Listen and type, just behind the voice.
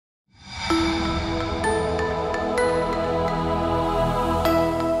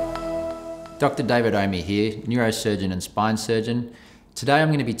Dr. David Oehme here, neurosurgeon and spine surgeon. Today I'm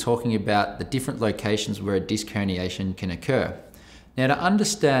going to be talking about the different locations where a disc herniation can occur. Now, to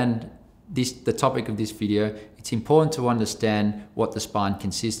understand the topic of this video, it's important to understand what the spine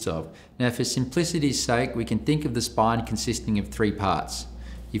consists of. Now, for simplicity's sake, we can think of the spine consisting of three parts.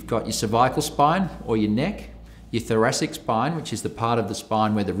 You've got your cervical spine or your neck, your thoracic spine, which is the part of the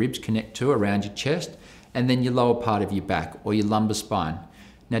spine where the ribs connect to around your chest, and then your lower part of your back or your lumbar spine.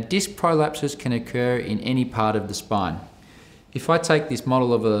 Now, disc prolapses can occur in any part of the spine. If I take this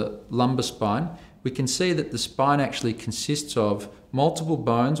model of a lumbar spine, we can see that the spine actually consists of multiple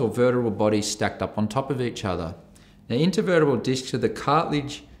bones or vertebral bodies stacked up on top of each other. Now, intervertebral discs are the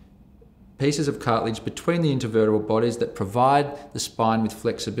cartilage, pieces of cartilage between the intervertebral bodies that provide the spine with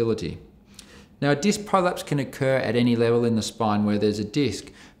flexibility. Now, a disc prolapse can occur at any level in the spine where there's a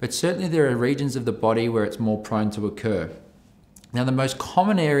disc, but certainly there are regions of the body where it's more prone to occur. Now, the most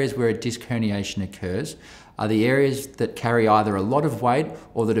common areas where a disc herniation occurs are the areas that carry either a lot of weight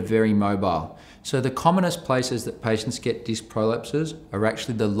or that are very mobile. So the commonest places that patients get disc prolapses are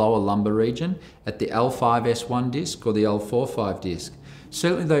actually the lower lumbar region at the L5-S1 disc or the L4-5 disc.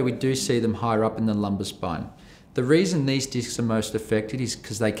 Certainly though, we do see them higher up in the lumbar spine. The reason these discs are most affected is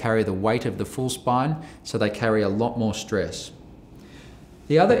because they carry the weight of the full spine, so they carry a lot more stress.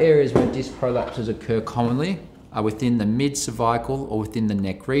 The other areas where disc prolapses occur commonly are within the mid-cervical or within the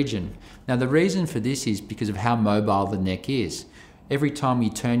neck region. Now, the reason for this is because of how mobile the neck is. Every time you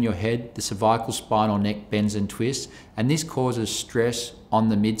turn your head, the cervical spine or neck bends and twists, and this causes stress on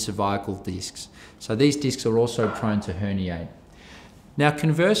the mid-cervical discs. So these discs are also prone to herniate. Now,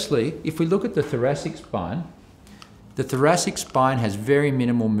 conversely, if we look at the thoracic spine has very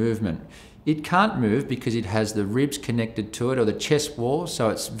minimal movement. It can't move because it has the ribs connected to it or the chest wall, so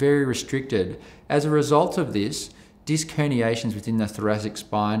it's very restricted. As a result of this, disc herniations within the thoracic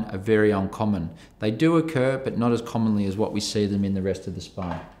spine are very uncommon. They do occur, but not as commonly as what we see them in the rest of the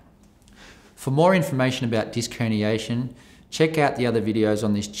spine. For more information about disc herniation, check out the other videos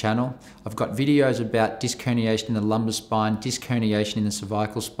on this channel. I've got videos about disc herniation in the lumbar spine, disc herniation in the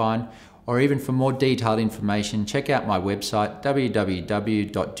cervical spine, or even for more detailed information, check out my website,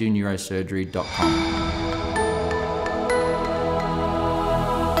 www.doneurosurgery.com.